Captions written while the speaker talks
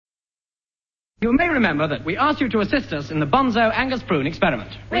You may remember that we asked you to assist us in the Bonzo Angus Prune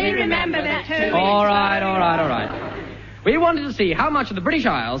experiment. We remember that too. All right. We wanted to see how much of the British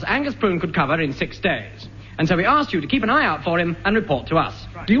Isles Angus Prune could cover in 6 days. And so we asked you to keep an eye out for him and report to us.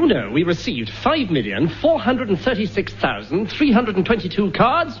 Do you know we received 5,436,322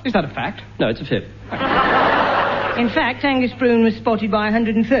 cards? Is that a fact? No, it's a fib. In fact, Angus Prune was spotted by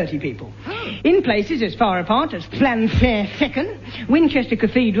 130 people. In places as far apart as Flanfair Feckin, Winchester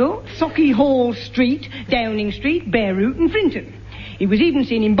Cathedral, Socky Hall Street, Downing Street, Beirut and Frinton. He was even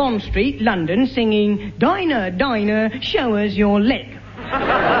seen in Bond Street, London, singing, "Diner, diner, show us your leg."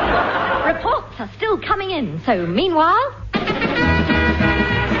 Reports are still coming in, so meanwhile...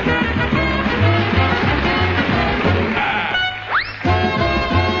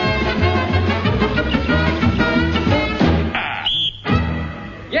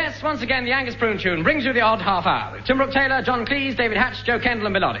 Yes, once again, the Angus Prune tune brings you the odd half hour with Tim Brooke Taylor, John Cleese, David Hatch, Joe Kendall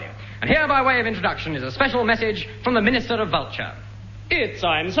and Bilotti. And here, by way of introduction, is a special message from the Minister of Vulture.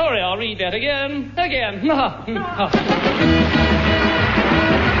 I'm sorry, I'll read that again.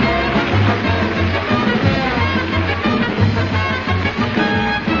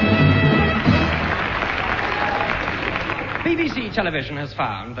 BBC television has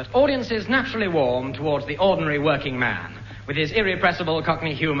found that audiences naturally warm towards the ordinary working man, with his irrepressible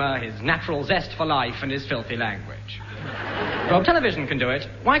Cockney humour, his natural zest for life, and his filthy language. Well, television can do it.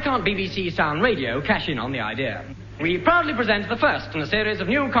 Why can't BBC Sound Radio cash in on the idea? We proudly present the first in a series of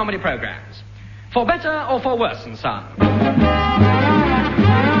new comedy programmes. For better or for worse than Son.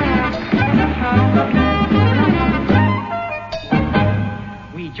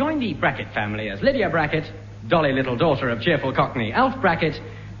 We join the Brackett family as Lydia Brackett, dolly little daughter of cheerful Cockney Alf Brackett,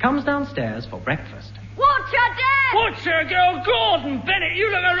 comes downstairs for breakfast. What's your dad? What's your girl, Gordon Bennett?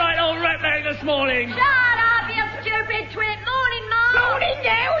 You look a right old ratbag this morning. Shut up, you stupid twit. Morning, Mum. Morning,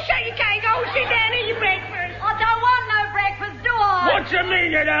 now. Shut your cake. Go sit down and eat your breakfast. I don't want no breakfast, do I? What do you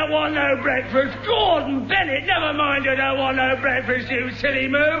mean you don't want no breakfast? Gordon Bennett, never mind you don't want no breakfast, you silly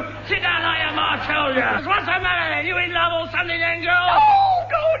moo. Sit down like your ma told you. What's the matter then? You in love or something then, girl? Oh,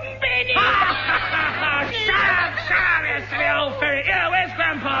 Gordon Bennett. Shut up, you silly old ferret. Yeah, where's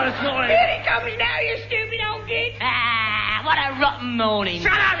Grandpa this morning? Here he comes now, you stupid old git. What a rotten morning.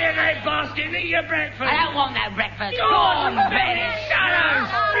 Shut up, you great bastard, and eat your breakfast. I don't want no breakfast. Gordon Bennett, shut up,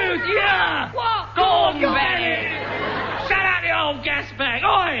 Snoot, yeah. What? Gordon Bennett. Shut up, you old gas bag.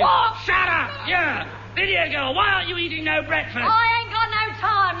 Oi. What? Shut up, yeah. Lydia girl, why aren't you eating no breakfast? I ain't got no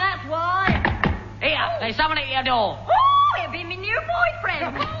time, that's why. Here, there's someone at your door. Oh, it'll be my new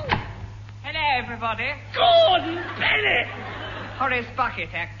boyfriend. Hello, everybody. Gordon Bennett. Horace Bucket,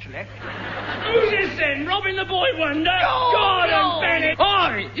 actually. Who's this then? Robbing the boy wonder? Gordon Bennett.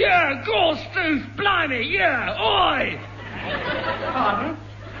 Oi, yeah, Gorse Truth, blimey, yeah, oi. Pardon?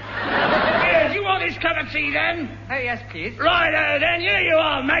 Yeah, do you want this cup of tea then? Oh, yes, please. Righto then, here you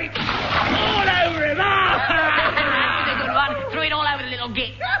are, mate. All over him, That's a good one. Threw it all over the little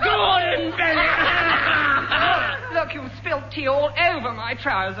git. Gordon Bennett. Look, you've spilled tea all over my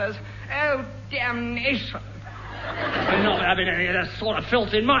trousers. Oh, damnation. I'm not having any of that sort of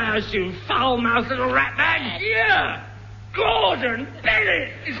filth in my house, you foul-mouthed little ratbag. Yeah. Gordon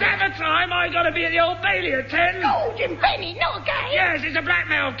Bennett. Is that the time I got to be at the Old Bailey at 10? Gordon Bennett, not again. Yes, it's a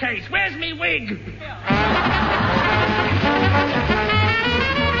blackmail case. Where's me wig?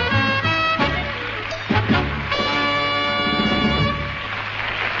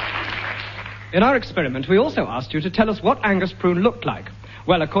 In our experiment, we also asked you to tell us what Angus Prune looked like.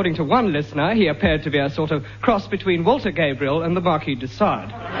 Well, according to one listener, he appeared to be a sort of cross between Walter Gabriel and the Marquis de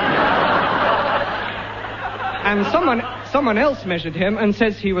Sade. And someone else measured him and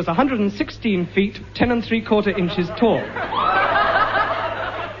says he was 116 feet, 10 3/4 inches tall.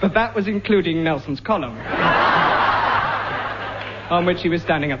 But that was including Nelson's column, on which he was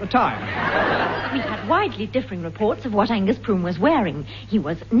standing at the time. We had widely differing reports of what Angus Prune was wearing. He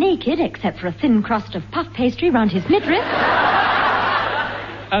was naked, except for a thin crust of puff pastry round his midriff.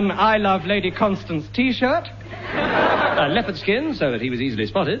 An I Love Lady Constance T-shirt. A leopard skin, so that he was easily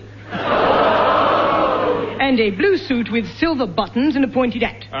spotted. And a blue suit with silver buttons and a pointed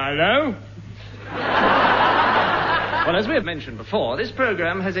hat. Hello? Well, as we have mentioned before, this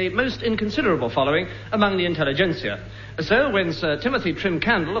programme has a most inconsiderable following among the intelligentsia. So, when Sir Timothy Trim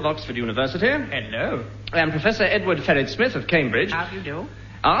Candle of Oxford University... Hello. And Professor Edward Ferret Smith of Cambridge... How do you do?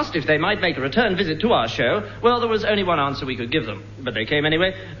 asked if they might make a return visit to our show, well, there was only one answer we could give them. But they came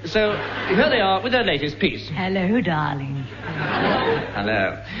anyway. So, here they are with their latest piece. Hello, darling.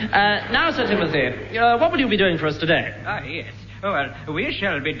 Hello. Now, Sir Timothy, what will you be doing for us today? Ah, yes. Oh, well, we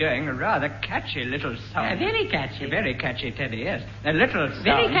shall be doing a rather catchy little song. Very catchy. Very catchy, Teddy, yes. A little song.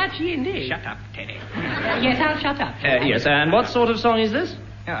 Very catchy indeed. Shut up, Teddy. Yes, I'll shut up. Yes, and what sort of song is this?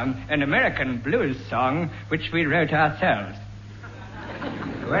 An American blues song which we wrote ourselves.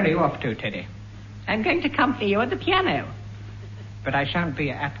 Where are you off to, Teddy? I'm going to accompany you at the piano. But I shan't be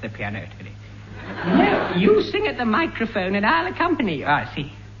at the piano, Teddy. No, you sing at the microphone and I'll accompany you. I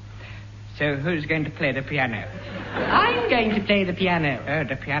see. So who's going to play the piano? I'm going to play the piano. Oh,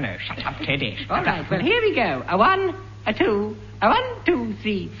 the piano. Shut up, Teddy. Shut All up. right, well, here we go. A 1, a 2, a 1, 2,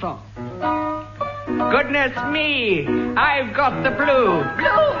 3, 4. Goodness me! I've got the blue.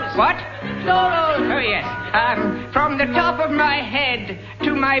 Blues! What? Floral! Oh, yes. From the top of my head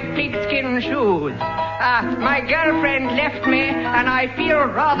to my pigskin shoes. My girlfriend left me, and I feel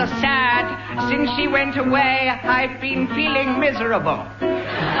rather sad. Since she went away, I've been feeling miserable.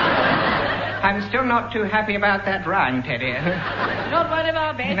 I'm still not too happy about that rhyme, Teddy. Not one of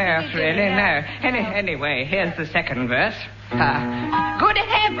our best. No, really, no. Anyway, here's the second verse. Good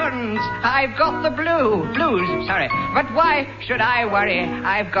heavens, I've got the blues, sorry. But why should I worry?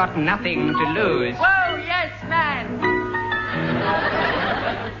 I've got nothing to lose. Whoa, yes, man.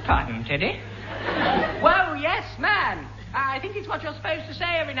 Pardon, Teddy? Whoa, yes, man. I think it's what you're supposed to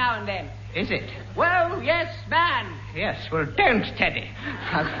say every now and then. Is it? Whoa, yes, man. Yes, well, don't, Teddy.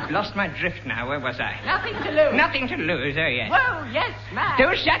 I've lost my drift now. Where was I? Nothing to lose. Nothing to lose, oh, yes. Whoa, yes, man.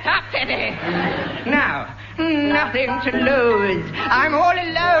 Do shut up, Teddy. Now, nothing to lose. I'm all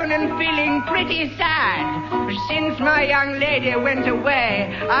alone and feeling pretty sad. Since my young lady went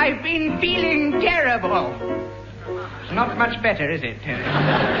away, I've been feeling terrible. It's not much better, is it?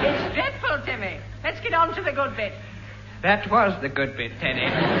 It's dreadful, Timmy. Let's get on to the good bit. That was the good bit, Teddy.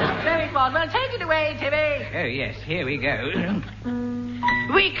 So it was. Well, take it away, Timmy. Oh, yes, here we go.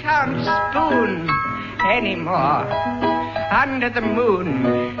 We can't spoon anymore under the moon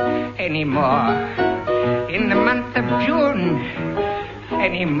anymore in the month of June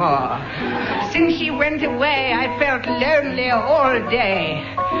anymore. Since she went away, I felt lonely all day.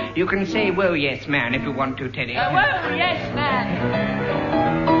 You can say, whoa, yes, man, if you want to, Teddy. Whoa, yes, man.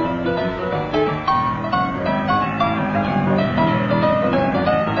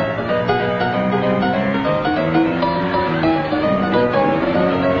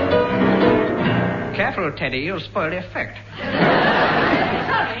 Careful, Teddy, you'll spoil the effect.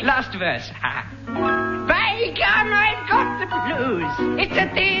 Last verse. By gum, I've got the blues. It's a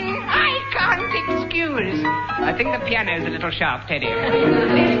thing I can't excuse. I think the piano's a little sharp, Teddy.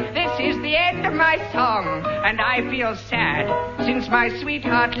 This is the end of my song, and I feel sad. Since my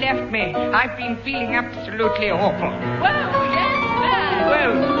sweetheart left me, I've been feeling absolutely awful. Whoa, yes, man.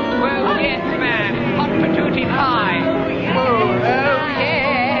 Whoa, yes, man. Hot patootie pie. Oh, yes.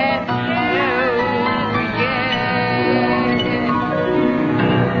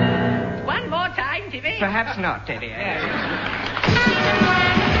 Perhaps not, Teddy.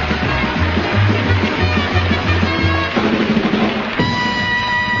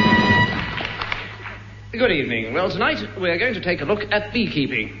 Good evening. Well, tonight we're going to take a look at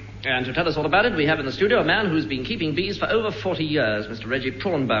beekeeping. And to tell us all about it, we have in the studio a man who's been keeping bees for over 40 years, Mr. Reggie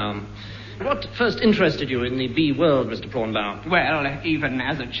Prawnbaum. What first interested you in the bee world, Mr. Prawnbaum? Well, even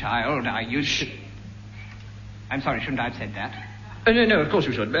as a child, I used to... I'm sorry, shouldn't I have said that? No, of course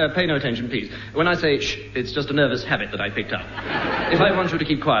you should. Pay no attention, please. When I say shh, it's just a nervous habit that I picked up. If I want you to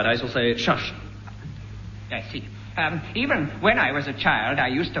keep quiet, I shall say shush. I see. Even when I was a child, I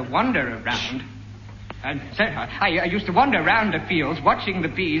used to wander around. I used to wander around the fields, watching the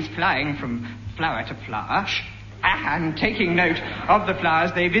bees flying from flower to flower, and taking note of the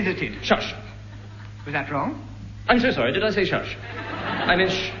flowers they visited. Shush. Was that wrong? I'm so sorry. Did I say shush? I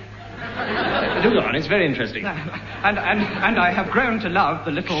meant shh. Do go on. It's very interesting. And I have grown to love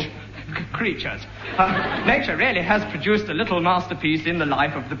the little creatures. Nature really has produced a little masterpiece in the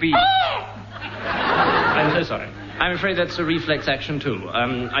life of the bee. I'm so sorry. I'm afraid that's a reflex action, too.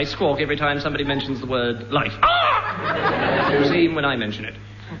 I squawk every time somebody mentions the word life. You see, when I mention it.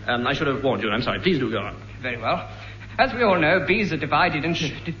 I should have warned you. I'm sorry. Please do go on. Very well. As we all know, bees are divided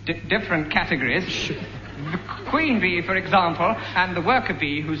into different categories. The queen bee, for example, and the worker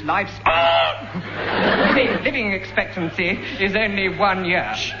bee, whose life's living expectancy is only 1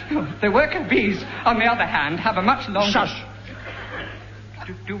 year. The worker bees, on the other hand, have a much longer... Shush.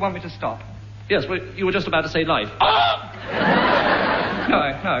 Do you want me to stop? Yes, well, you were just about to say life. No,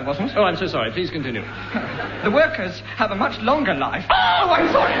 I wasn't. Oh, I'm so sorry. Please continue. The workers have a much longer life. Oh,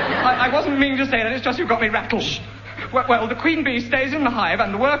 I'm sorry. I wasn't meaning to say that. It's just you got me rattled. Well, the queen bee stays in the hive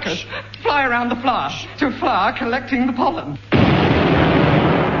and the workers fly around the flower to flower collecting the pollen.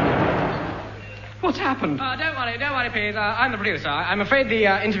 What's happened? Don't worry, please. I'm the producer. I'm afraid the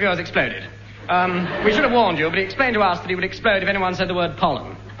interview has exploded. We should have warned you, but he explained to us that he would explode if anyone said the word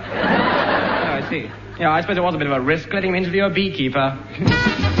pollen. Oh, I see. Yeah, I suppose it was a bit of a risk letting him interview a beekeeper.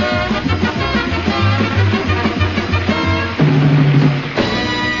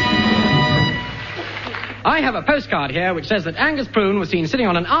 I have a postcard here which says that Angus Prune was seen sitting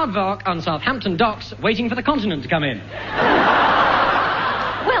on an aardvark on Southampton docks waiting for the continent to come in.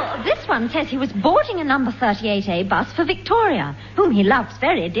 Well, this one says he was boarding a number 38A bus for Victoria, whom he loves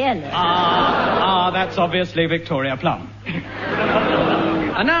very dearly. That's obviously Victoria Plum.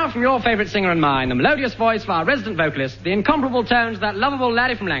 And now from your favourite singer and mine, the melodious voice of our resident vocalist, the incomparable tones of that lovable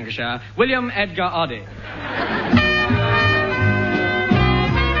laddie from Lancashire, William Edgar Oddie.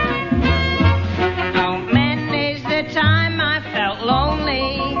 Time I felt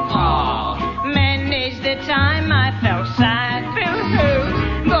lonely. Many's the time I felt sad.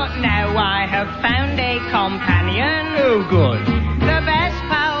 But now I have found a companion. Oh, good. The best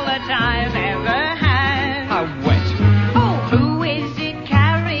pal that I've ever had. How wet. Oh, who is it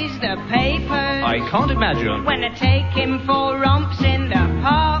carries the papers? I can't imagine. When I take him for romps in the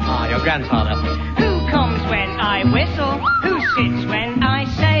park. Your grandfather. Who comes when I whistle? Who sits when I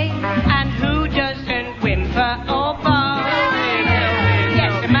say? And who doesn't whimper or bark?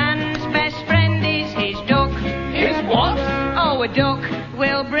 Yes, a man's best friend is his duck. His what? Oh, a duck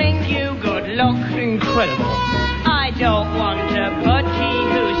will bring you good luck. Incredible. I don't want a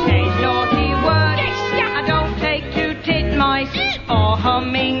budgie who says naughty words. I don't take to titmice or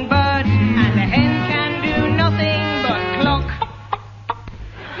hummingbirds. And a hen can do nothing but cluck.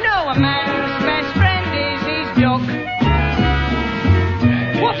 No, a man's best friend is his duck.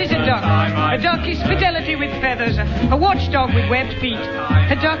 What is a duck? A duck is fidelity with feathers, a watchdog with webbed feet.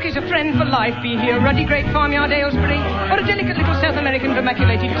 A duck is a friend for life, be he a ruddy great farmyard Aylesbury or a delicate little South American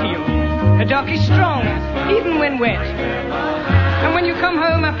vermiculated teal. A duck is strong, even when wet. And when you come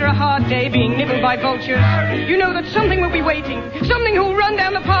home after a hard day being nibbled by vultures, you know that something will be waiting, something who'll run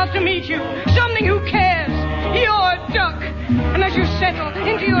down the path to meet you, something who cares. You're a duck. And as you settle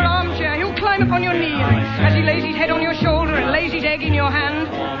into your armchair, he'll climb upon your knee. And as he lays his head on your shoulder and lays his egg in your hand,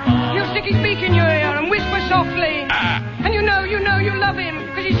 he'll stick his beak in your ear and whisper softly. And you know you love him,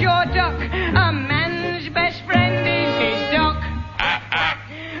 because he's your duck. A man's best friend is his duck.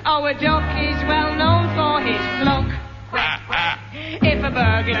 Oh, a duck is well known for his pluck. If a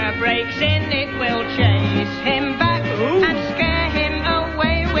burglar breaks in, it will chase him back and scare him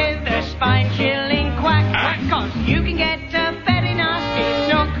away with a spine-chilling quack. 'Cause you can get a very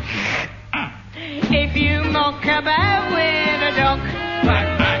nasty suck if you muck about with a duck.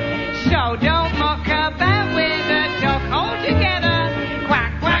 So don't muck about with a duck altogether.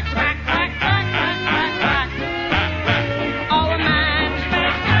 Quack, quack, quack, quack, quack, quack, quack, quack. Oh, a man's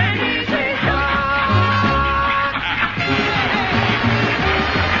best friend is his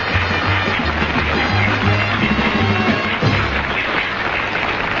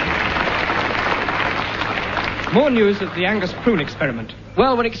More news of the Angus Prune experiment.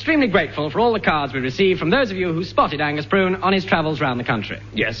 Well, we're extremely grateful for all the cards we received from those of you who spotted Angus Prune on his travels round the country.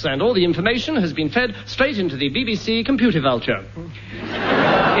 Yes, and all the information has been fed straight into the BBC computer vulture.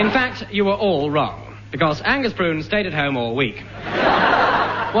 In fact, you were all wrong, because Angus Prune stayed at home all week.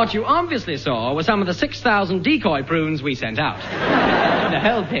 What you obviously saw were some of the 6,000 decoy prunes we sent out. The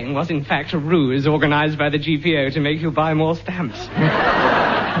whole thing was, in fact, a ruse organised by the GPO to make you buy more stamps.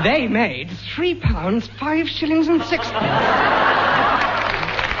 They made £3, 5 shillings and 6 pence.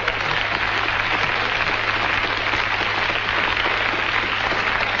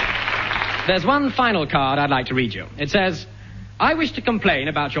 There's one final card I'd like to read you. It says, I wish to complain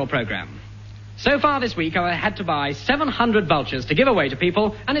about your programme. So far this week, I had to buy 700 vultures to give away to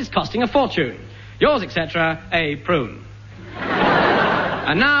people, and it's costing a fortune. Yours, etc., A. Prune.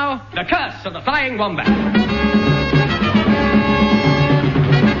 And now, the curse of the flying wombat.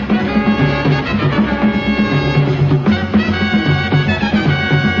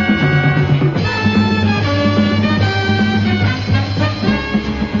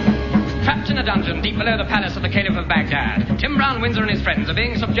 Dungeon deep below the palace of the Caliph of Baghdad, Tim Brown Windsor and his friends are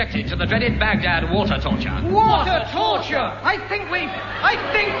being subjected to the dreaded Baghdad water torture. Water torture! I think we've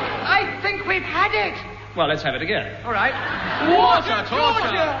had it. Well, let's have it again. All right. Water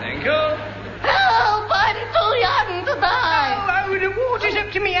torture! Thank you. Help! I'm too young to die. Oh, the water's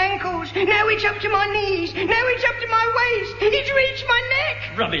up to my ankles. Now it's up to my knees. Now it's up to my waist. It's reached my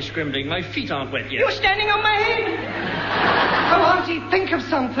neck. Rubbish scribbling. My feet aren't wet yet. You're standing on my head. Oh, Auntie, think of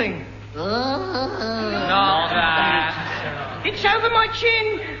something. Not that. It's over my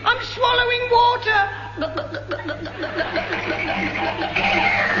chin. I'm swallowing water.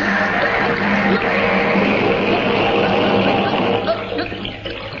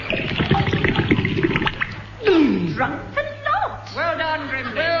 Drunk the lot. Well done,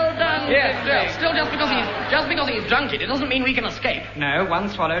 Grimsby. Well done. Yes, still just because he's drunk it doesn't mean we can escape. No, one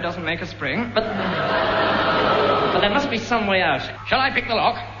swallow doesn't make a spring. But there must be some way out. Shall I pick the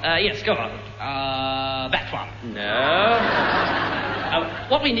lock? Yes, go on. That one. No.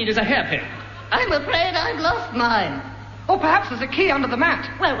 What we need is a hairpin. I'm afraid I've lost mine. Or perhaps there's a key under the mat.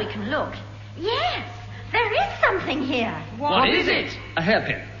 Well, we can look. Yes, there is something here. What is it? A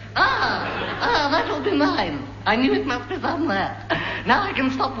hairpin. That'll be mine. I knew it must be somewhere. Now I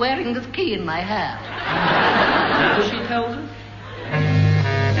can stop wearing this key in my hair. Now she tells us.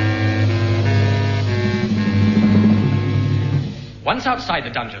 Once outside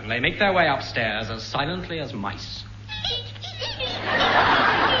the dungeon, they make their way upstairs as silently as mice.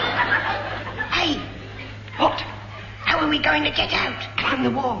 Hey! What? How are we going to get out? Climb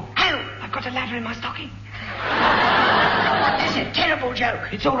the wall. How? I've got a ladder in my stocking. That's a terrible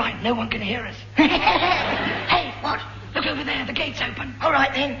joke. It's all right. No one can hear us. Hey, what? Look over there. The gate's open. All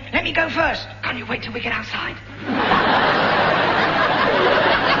right, then. Let me go first. Can't you wait till we get outside?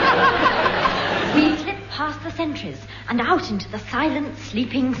 We slip past the sentries and out into the silent,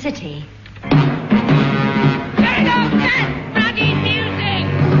 sleeping city. Turn off that bloody music!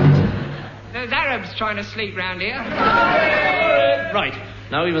 Those Arabs trying to sleep round here. Right.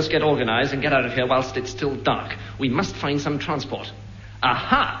 Now we must get organized and get out of here whilst it's still dark. We must find some transport.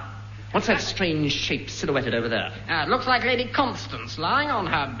 Aha! What's that strange shape silhouetted over there? It looks like Lady Constance lying on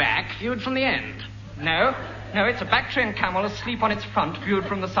her back, viewed from the end. No, it's a Bactrian camel asleep on its front, viewed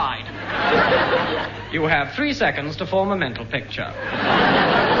from the side. You have 3 seconds to form a mental picture.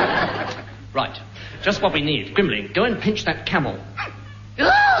 Right. Just what we need. Grimling, go and pinch that camel. It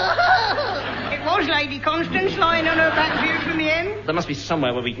was Lady Constance lying on her back, viewed from the end. There must be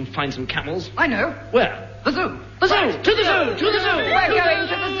somewhere where we can find some camels. I know. Where? The zoo. The zoo! To the zoo! To the zoo! We're going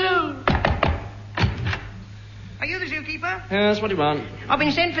to the zoo. Are you the zookeeper? Yes, what do you want? I've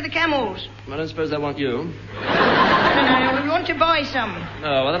been sent for the camels. I don't suppose they want you. No, we want to buy some.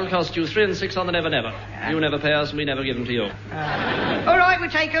 Oh, well, that'll cost you 3 and 6 on the never never. You never pay us and we never give them to you. All right, we'll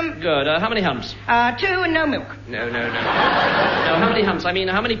take them. Good. How many humps? 2 and no milk. No. No, how many humps? I mean,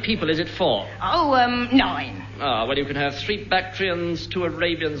 how many people is it for? 9. Well, you can have 3 Bactrians, 2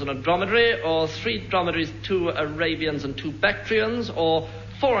 Arabians and a dromedary, or 3 dromedaries, 2 Arabians and 2 Bactrians, or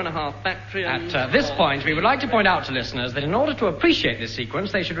 4.5 Bactrians. At this point, we would like to point out to listeners that in order to appreciate this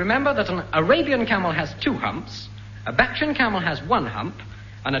sequence, they should remember that an Arabian camel has 2 humps, a Bactrian camel has 1 hump,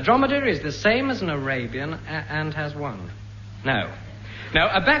 and a dromedary is the same as an Arabian and has 1. No,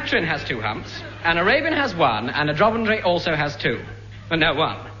 a Bactrian has 2 humps, an Arabian has 1, and a dromedary also has 2. No,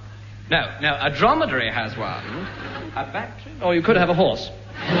 1. No, a dromedary has 1. A Bactrian? Or you could have a horse.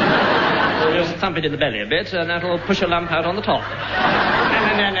 We'll just thump it in the belly a bit, and that'll push a lump out on the top.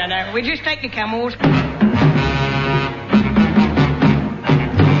 No. We just take the camels.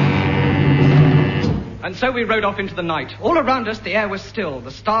 And so we rode off into the night. All around us, the air was still.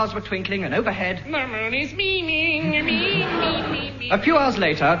 The stars were twinkling, and overhead... The moon is beaming. A few hours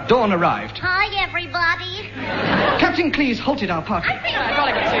later, dawn arrived. Hi, everybody. Captain Cleese halted our party.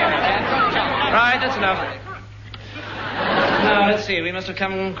 Right, that's enough. Now, let's see. We must have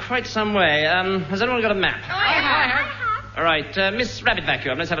come quite some way. Has anyone got a map? I have. All right, Miss Rabbit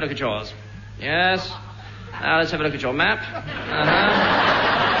Vacuum, let's have a look at yours. Yes. Now, let's have a look at your map.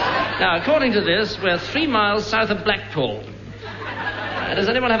 Now, according to this, we're 3 miles south of Blackpool. Does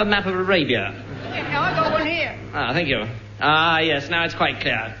anyone have a map of Arabia? I've got one here. Thank you. Yes, now it's quite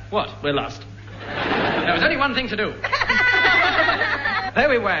clear. What? We're lost. There was only one thing to do. There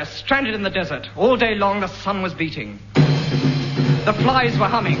we were, stranded in the desert. All day long, the sun was beating. The flies were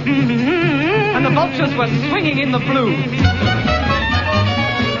humming. And the vultures were swinging in the blue.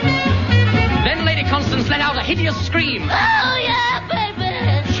 Then Lady Constance let out a hideous scream. Oh, yeah, baby.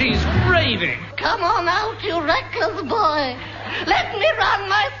 She's raving. Come on out, you reckless boy. Let me run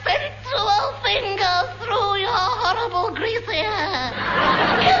my sensual fingers through your horrible greasy hair.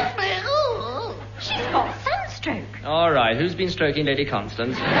 Kiss me. Ooh. She's got sunstroke. All right, who's been stroking Lady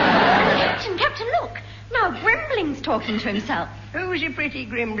Constance? Captain, look. Now Grimbling's talking to himself. Who's a pretty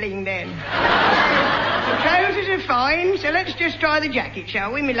Grimbling, then? The trousers are fine, so let's just try the jacket,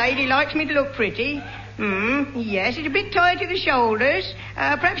 shall we? My lady likes me to look pretty. Yes, it's a bit tight at the shoulders.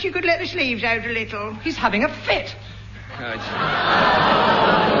 Perhaps you could let the sleeves out a little. He's having a fit. Oh,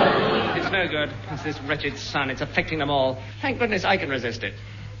 it's no good. It's this wretched sun. It's affecting them all. Thank goodness I can resist it.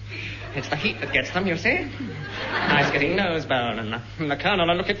 It's the heat that gets them, you see. Nice getting nose bone, and the Colonel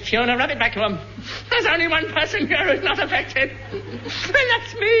will look at Fiona Rabbit vacuum. There's only one person here who's not affected. And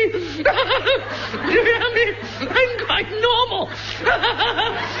that's me. Do you hear me? I'm quite normal.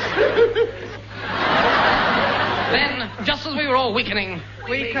 Then, just as we were all weakening,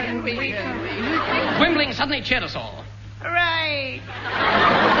 Wimbling suddenly cheered us all. Hooray!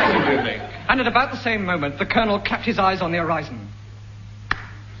 And at about the same moment, the Colonel clapped his eyes on the horizon.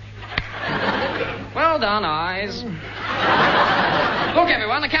 Well done, eyes. Look,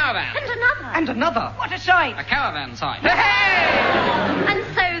 everyone, a caravan. And another. What a sight! A caravan sight. And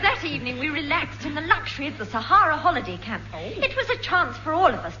so that evening we relaxed in the luxury of the Sahara holiday camp. It was a chance for all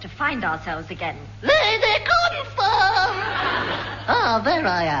of us to find ourselves again. Lady Constance! Ah, there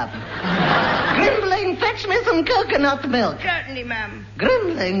I am. Grimbling, fetch me some coconut milk. Certainly, ma'am.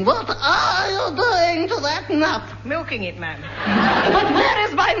 Grimbling, what are you doing to that nut? Milking it, ma'am. But where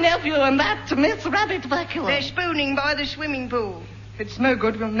is my nephew and that Miss Rabbit vacuum? They're spooning by the swimming pool. It's no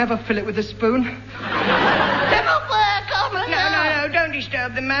good. We'll never fill it with a spoon. Get up there, come here. No, don't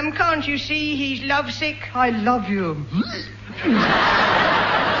disturb them, ma'am. Can't you see he's lovesick? I love you.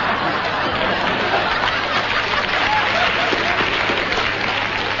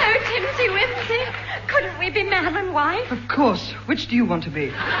 Oh, Timsy Wimsy, couldn't we be man and wife? Of course. Which do you want to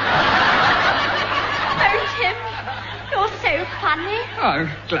be? Oh, Tim, you're so funny. Oh, I'm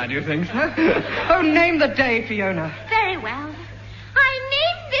glad you think so. Oh, name the day, Fiona. Very well. I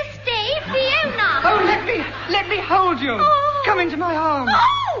name this day Fiona. Oh, let me hold you. Oh. Come into my arms.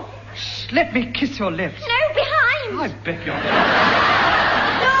 Oh! Shh, let me kiss your lips. No, behind. I beg your...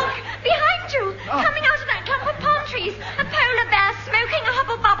 Look, behind you, coming out of that clump of palm trees, a polar bear smoking a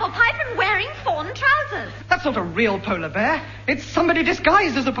hubble-bubble pipe and wearing fawn trousers. That's not a real polar bear. It's somebody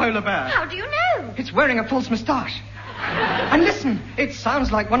disguised as a polar bear. How do you know? It's wearing a false moustache. And listen, it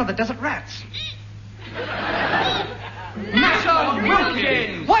sounds like one of the desert rats. Master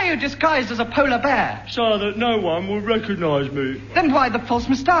Wilkins! Why are you disguised as a polar bear? So that no one will recognise me. Then why the false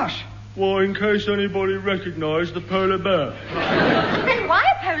moustache? Well, in case anybody recognised the polar bear. Then why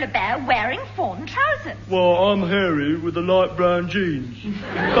a polar bear wearing fawn trousers? Well, I'm hairy with the light brown jeans.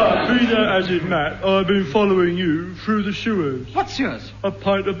 But be that as it might, I've been following you through the sewers. What's yours? A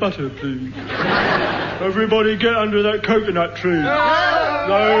pint of butter, please. Everybody get under that coconut tree.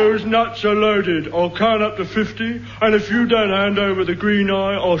 Those nuts are loaded. I'll count up to 50, and if you don't hand over the green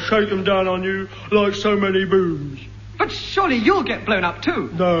eye, I'll shake them down on you like so many booms. But surely you'll get blown up too.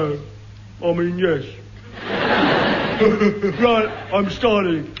 No. I mean, yes. Right, I'm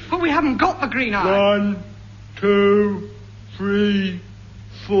starting. But we haven't got the green eye. 1, 2, 3,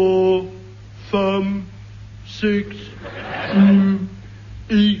 4, thumb, 6,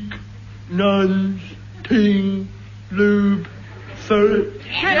 eek, nuns, ting, lube, third.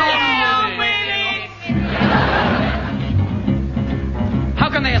 How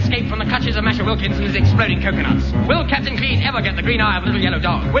can they escape from the clutches of Masher Wilkins and his exploding coconuts? Will Captain Clean ever get the green eye of a little yellow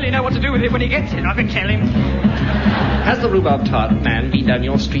dog? Will he know what to do with it when he gets it? I can tell him. Has the rhubarb tart man been down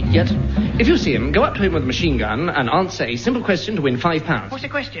your street yet? If you see him, go up to him with a machine gun and answer a simple question to win £5. What's the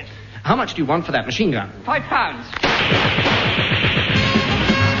question? How much do you want for that machine gun? £5.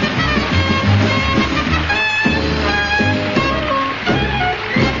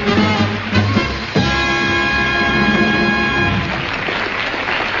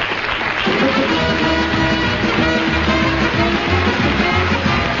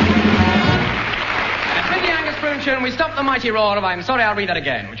 We stopped the mighty roar of I'm Sorry I'll Read That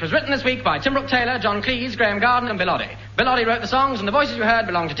Again, which was written this week by Tim Brooke Taylor, John Cleese, Graham Garden and Bill Oddie. Bill Oddie wrote the songs, and the voices you heard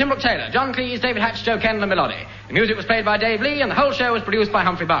belonged to Tim Brooke Taylor, John Cleese, David Hatch, Joe Kendall and Bill Oddie. The music was played by Dave Lee, and the whole show was produced by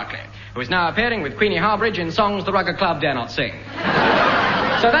Humphrey Barclay, who is now appearing with Queenie Harbridge in songs the Rugger Club dare not sing.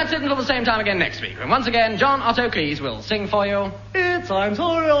 So that's it until the same time again next week, when once again John Otto Cleese will sing for you... It's I'm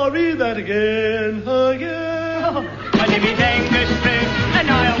Sorry I'll Read That Again. My name is Angus Brown, and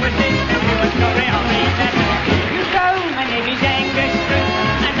I always think that we were sorry I'll read that again. You go, my name is